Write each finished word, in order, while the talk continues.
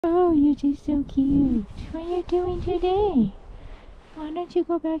Oh, you're just so cute. What are you doing today? Why don't you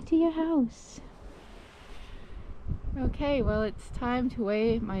go back to your house? Okay, well, it's time to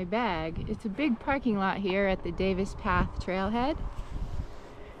weigh my bag. It's a big parking lot here at the Davis Path trailhead.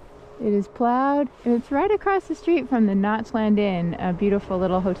 It is plowed, and it's right across the street from the Notchland Inn, a beautiful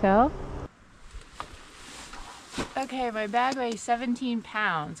little hotel. Okay, my bag weighs 17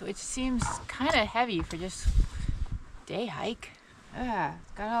 pounds, which seems kind of heavy for just a day hike.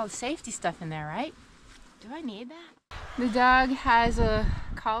 It's got all the safety stuff in there, right? Do I need that? The dog has a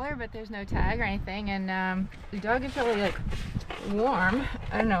collar, but there's no tag or anything, and the dog is really like warm.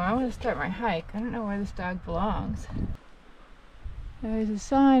 I don't know, I want to start my hike. I don't know where this dog belongs. There's a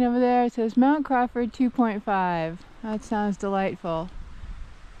sign over there. It says Mount Crawford 2.5. That sounds delightful.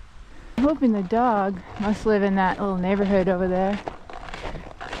 I'm hoping the dog must live in that little neighborhood over there.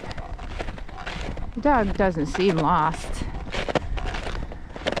 The dog doesn't seem lost.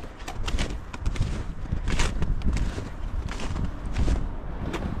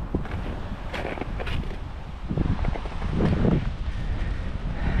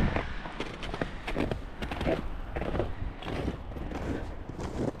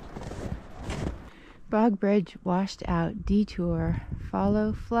 Bog Bridge washed out, detour,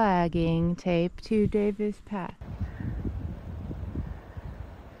 follow flagging tape to Davis Path.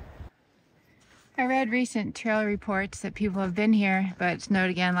 I read recent trail reports that people have been here, but it snowed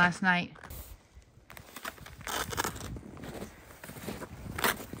again last night.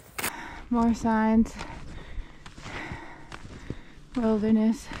 More signs.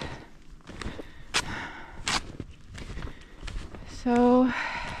 Wilderness. So,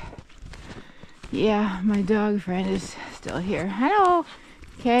 yeah, my dog friend is still here. Hello!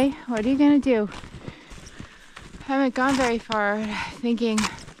 Okay, what are you gonna do? I haven't gone very far thinking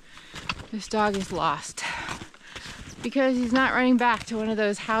this dog is lost because he's not running back to one of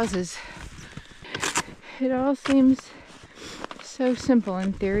those houses. It all seems so simple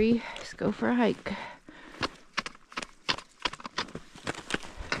in theory. Just go for a hike.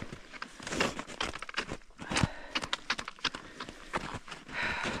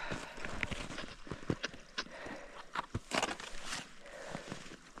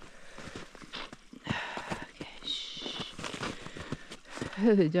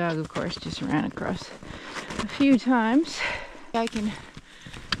 The dog, of course, just ran across a few times. I can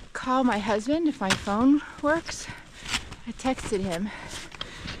call my husband if my phone works. I texted him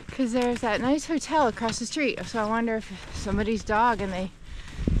because there's that nice hotel across the street. So I wonder if somebody's dog and I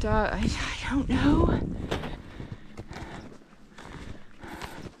don't know.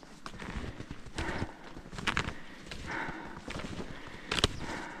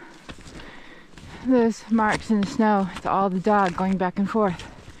 Those marks in the snow, it's all the dog going back and forth.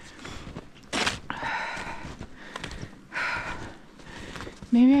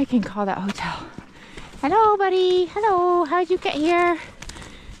 Maybe I can call that hotel. Hello, buddy. Hello, how'd you get here?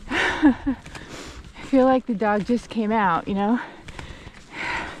 I feel like the dog just came out, you know?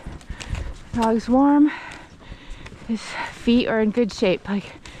 The dog's warm. His feet are in good shape.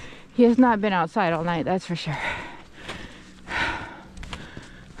 Like, he has not been outside all night, that's for sure.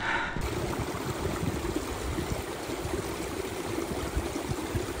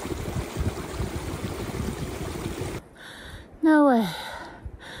 No way.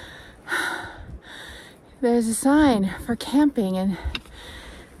 There's a sign for camping, and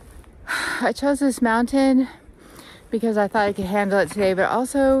I chose this mountain because I thought I could handle it today, but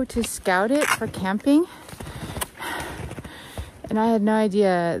also to scout it for camping. And I had no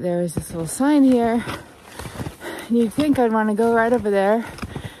idea there was this little sign here. And you'd think I'd want to go right over there,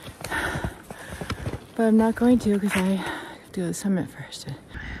 but I'm not going to because I have to go to the summit first.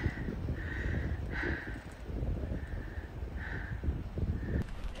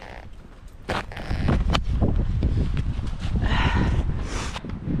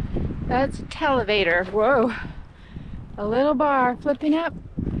 That's a televator. Whoa. A little bar flipping up.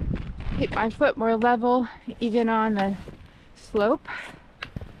 Keep my foot more level, even on the slope.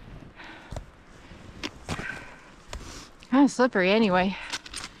 Kind of slippery anyway.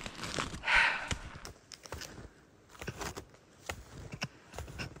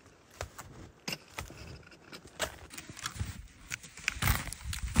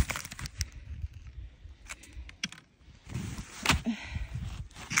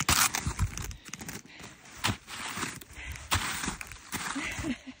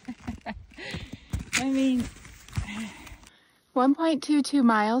 I mean, 1.22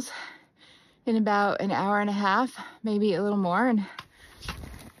 miles in about an hour and a half, maybe a little more. And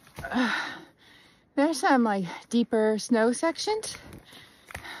there's some like deeper snow sections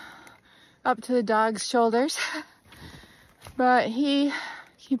up to the dog's shoulders, but he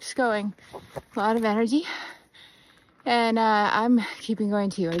keeps going. A lot of energy. And I'm keeping going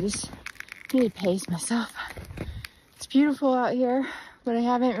too. I just need to pace myself. It's beautiful out here, but I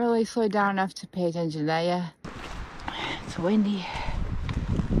haven't really slowed down enough to pay attention to that yet. It's windy.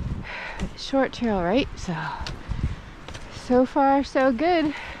 Short trail, right? So far so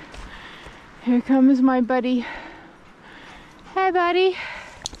good. Here comes my buddy. Hey buddy.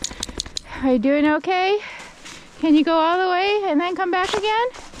 Are you doing okay? Can you go all the way and then come back again?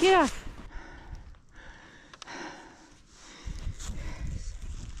 Get off.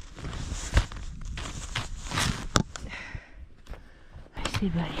 I see,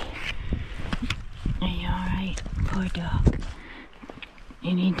 buddy. Are you alright? Poor dog.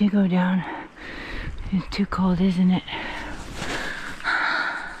 You need to go down. It's too cold, isn't it?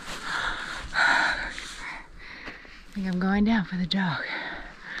 I think I'm going down for the dog.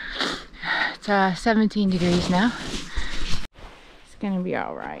 It's 17 degrees now. It's gonna be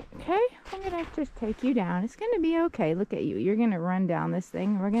all right, okay? I'm gonna just take you down. It's gonna be okay. Look at you. You're gonna run down this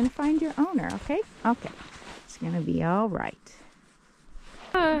thing and we're gonna find your owner, okay? Okay. It's gonna be all right.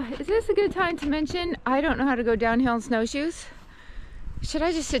 Is this a good time to mention I don't know how to go downhill in snowshoes? Should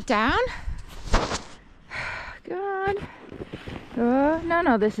I just sit down? God.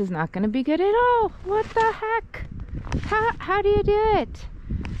 No, this is not gonna be good at all. What the heck? How do you do it?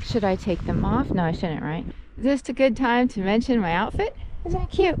 Should I take them off? No, I shouldn't, right? Is this a good time to mention my outfit? Isn't that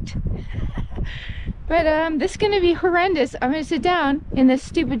cute? But this is gonna be horrendous. I'm gonna sit down in this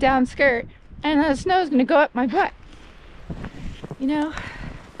stupid down skirt and the snow's gonna go up my butt. You know,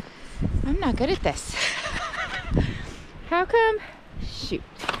 I'm not good at this. How come? Shoot.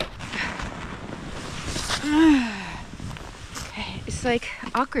 Okay, it's like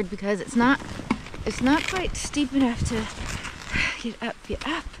awkward because it's not quite steep enough to get up.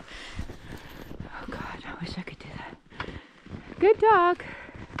 Oh God, I wish I could do that. Good dog.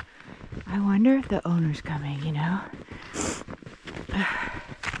 I wonder if the owner's coming, you know?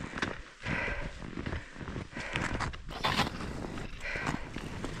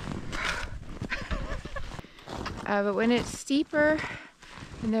 But when it's steeper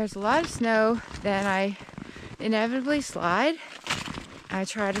and there's a lot of snow, then I inevitably slide. I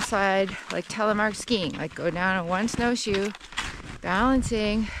try to slide like telemark skiing, like go down on one snowshoe,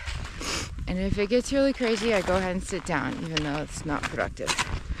 balancing, and if it gets really crazy, I go ahead and sit down, even though it's not productive.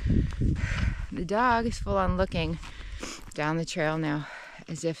 The dog is full on looking down the trail now,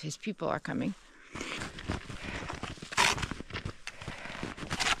 as if his people are coming.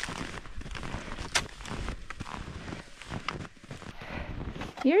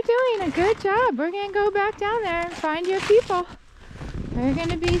 You're doing a good job. We're gonna go back down there and find your people. They're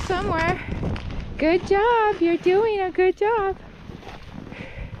gonna be somewhere. Good job. You're doing a good job.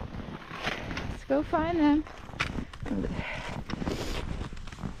 Let's go find them.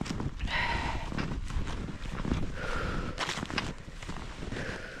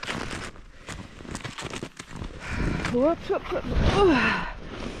 Whoops, whoops, whoops.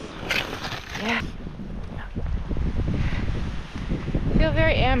 Yeah. I feel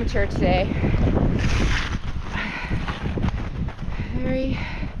very amateur today. Very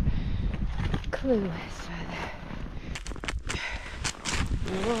clueless.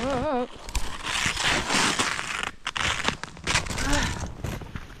 Whoa.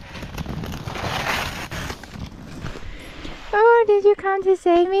 Oh, did you come to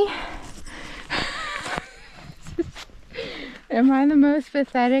save me? Am I the most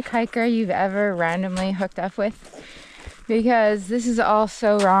pathetic hiker you've ever randomly hooked up with? Because this is all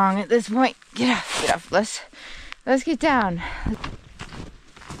so wrong at this point. Get off. Let's get down.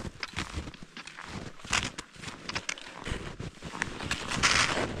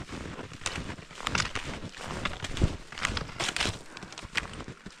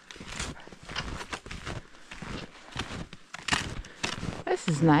 This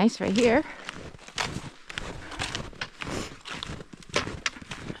is nice right here.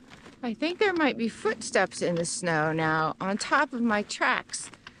 I think there might be footsteps in the snow now on top of my tracks.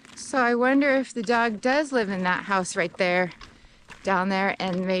 So I wonder if the dog does live in that house right there, down there,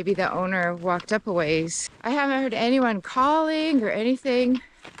 and maybe the owner walked up a ways. I haven't heard anyone calling or anything.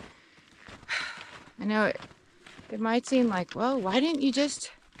 I know it might seem like, well, why didn't you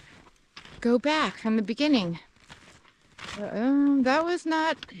just go back from the beginning? That was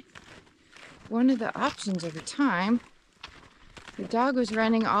not one of the options at the time. The dog was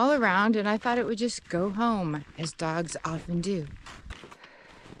running all around and I thought it would just go home, as dogs often do.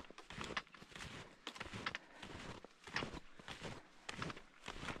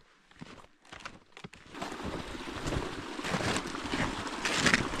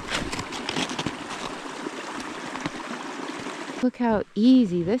 Look how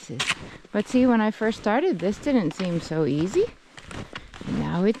easy this is. But see, when I first started, this didn't seem so easy. And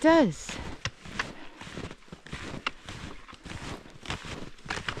now it does.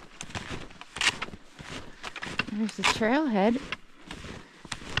 There's the trailhead.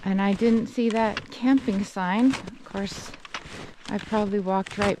 And I didn't see that camping sign. Of course, I probably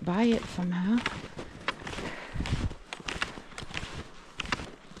walked right by it somehow.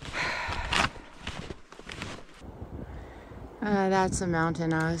 That's a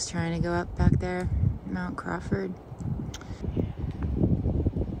mountain I was trying to go up back there, Mount Crawford.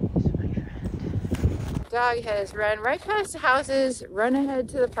 There's my friend. Dog has run right past the houses, run ahead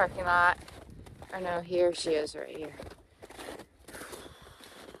to the parking lot. Oh no, here she is right here.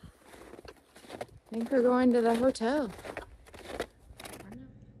 I think we're going to the hotel.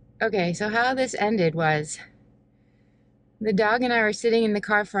 Okay, so how this ended was the dog and I were sitting in the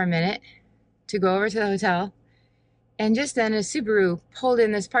car for a minute to go over to the hotel. And just then a Subaru pulled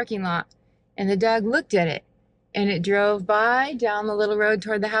in this parking lot and the dog looked at it and it drove by down the little road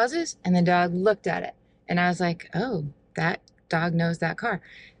toward the houses and the dog looked at it. And I was like, oh, that dog knows that car.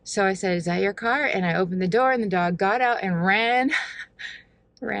 So I said, is that your car? And I opened the door and the dog got out and ran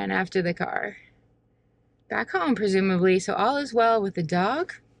after the car. Back home, presumably. So all is well with the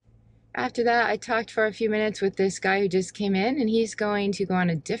dog. After that, I talked for a few minutes with this guy who just came in and he's going to go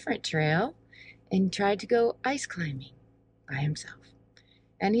on a different trail and tried to go ice climbing by himself.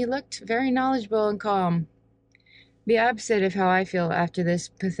 And he looked very knowledgeable and calm. The opposite of how I feel after this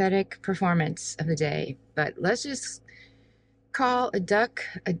pathetic performance of the day. But let's just call a duck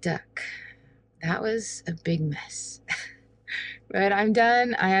a duck. That was a big mess. But I'm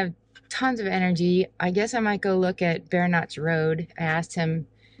done. I have tons of energy. I guess I might go look at Bear Nuts Road. I asked him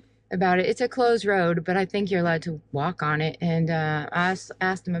about it. It's a closed road, but I think you're allowed to walk on it. And I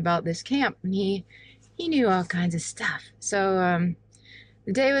asked him about this camp, and he knew all kinds of stuff. So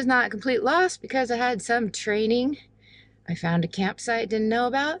the day was not a complete loss because I had some training. I found a campsite didn't know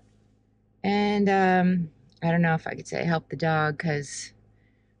about, and I don't know if I could say help the dog because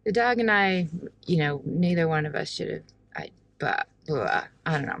the dog and I, you know, neither one of us should have. I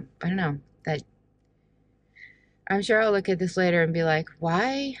don't know. That I'm sure I'll look at this later and be like,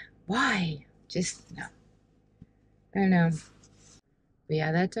 why? Just, no. I don't know. But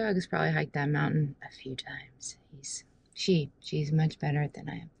yeah, that dog has probably hiked that mountain a few times. She's much better than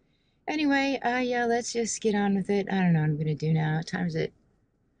I am. Anyway, yeah, let's just get on with it. I don't know what I'm gonna do now. What time is it?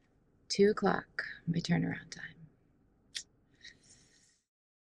 2 o'clock, my turnaround time.